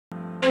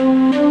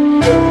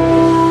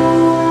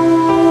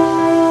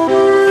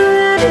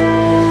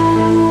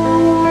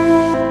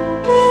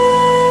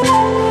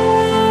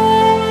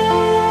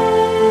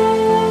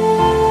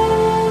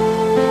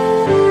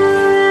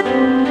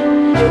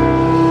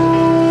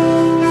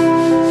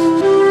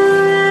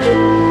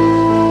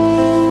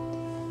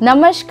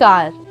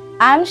Namaskar,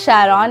 I am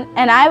Sharon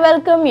and I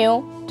welcome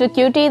you to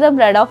QT the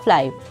Bread of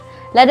Life.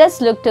 Let us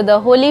look to the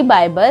Holy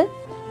Bible,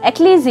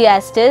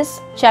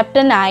 Ecclesiastes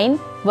chapter 9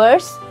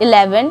 verse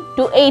 11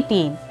 to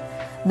 18.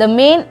 The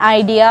main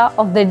idea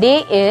of the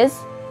day is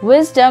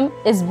wisdom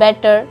is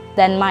better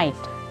than might.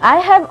 I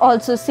have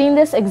also seen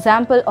this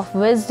example of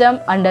wisdom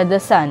under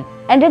the sun,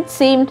 and it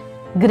seemed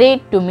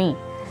great to me.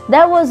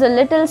 There was a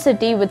little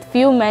city with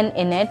few men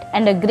in it,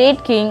 and a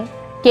great king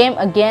came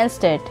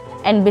against it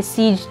and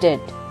besieged it,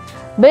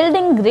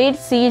 building great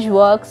siege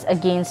works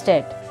against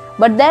it.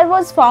 But there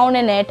was found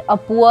in it a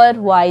poor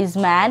wise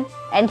man,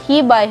 and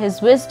he by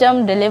his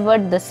wisdom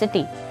delivered the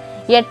city.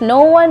 Yet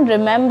no one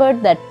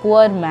remembered that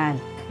poor man.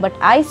 But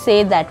I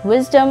say that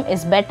wisdom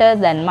is better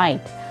than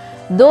might.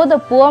 Though the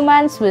poor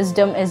man's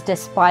wisdom is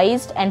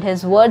despised and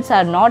his words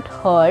are not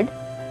heard,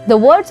 the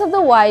words of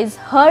the wise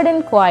heard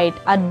in quiet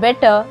are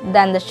better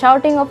than the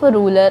shouting of a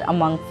ruler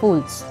among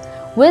fools.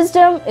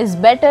 Wisdom is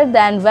better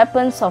than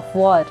weapons of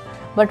war,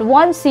 but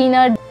one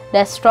sinner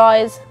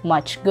destroys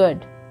much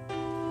good.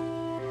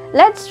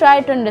 Let's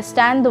try to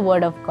understand the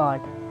word of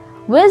God.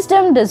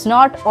 Wisdom does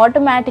not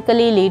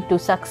automatically lead to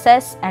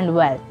success and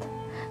wealth.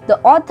 The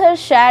author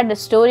shared the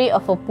story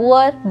of a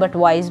poor but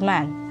wise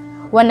man.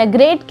 When a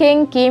great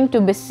king came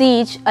to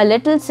besiege a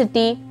little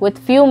city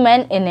with few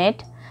men in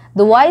it,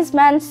 the wise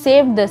man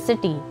saved the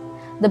city.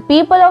 The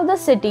people of the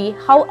city,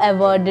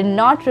 however, did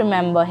not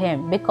remember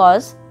him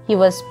because he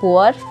was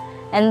poor,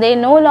 and they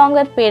no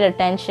longer paid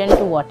attention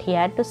to what he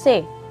had to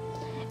say.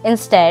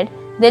 Instead,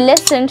 they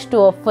listened to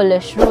a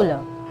foolish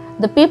ruler.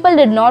 The people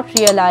did not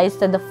realize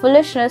that the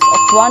foolishness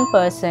of one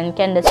person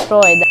can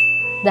destroy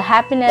the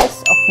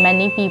happiness of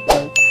many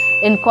people,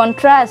 in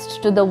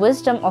contrast to the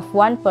wisdom of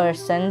one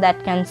person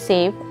that can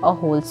save a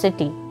whole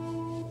city.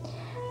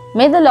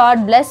 May the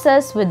Lord bless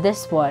us with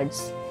these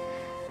words.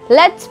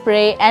 Let's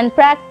pray and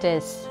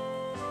practice.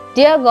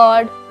 Dear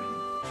God,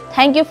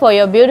 thank you for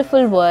your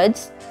beautiful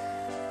words.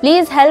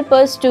 Please help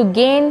us to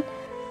gain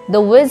the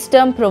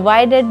wisdom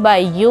provided by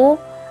you,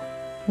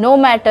 no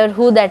matter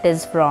who that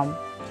is from.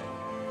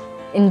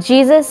 In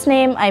Jesus'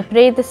 name I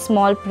pray this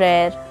small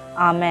prayer.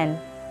 Amen.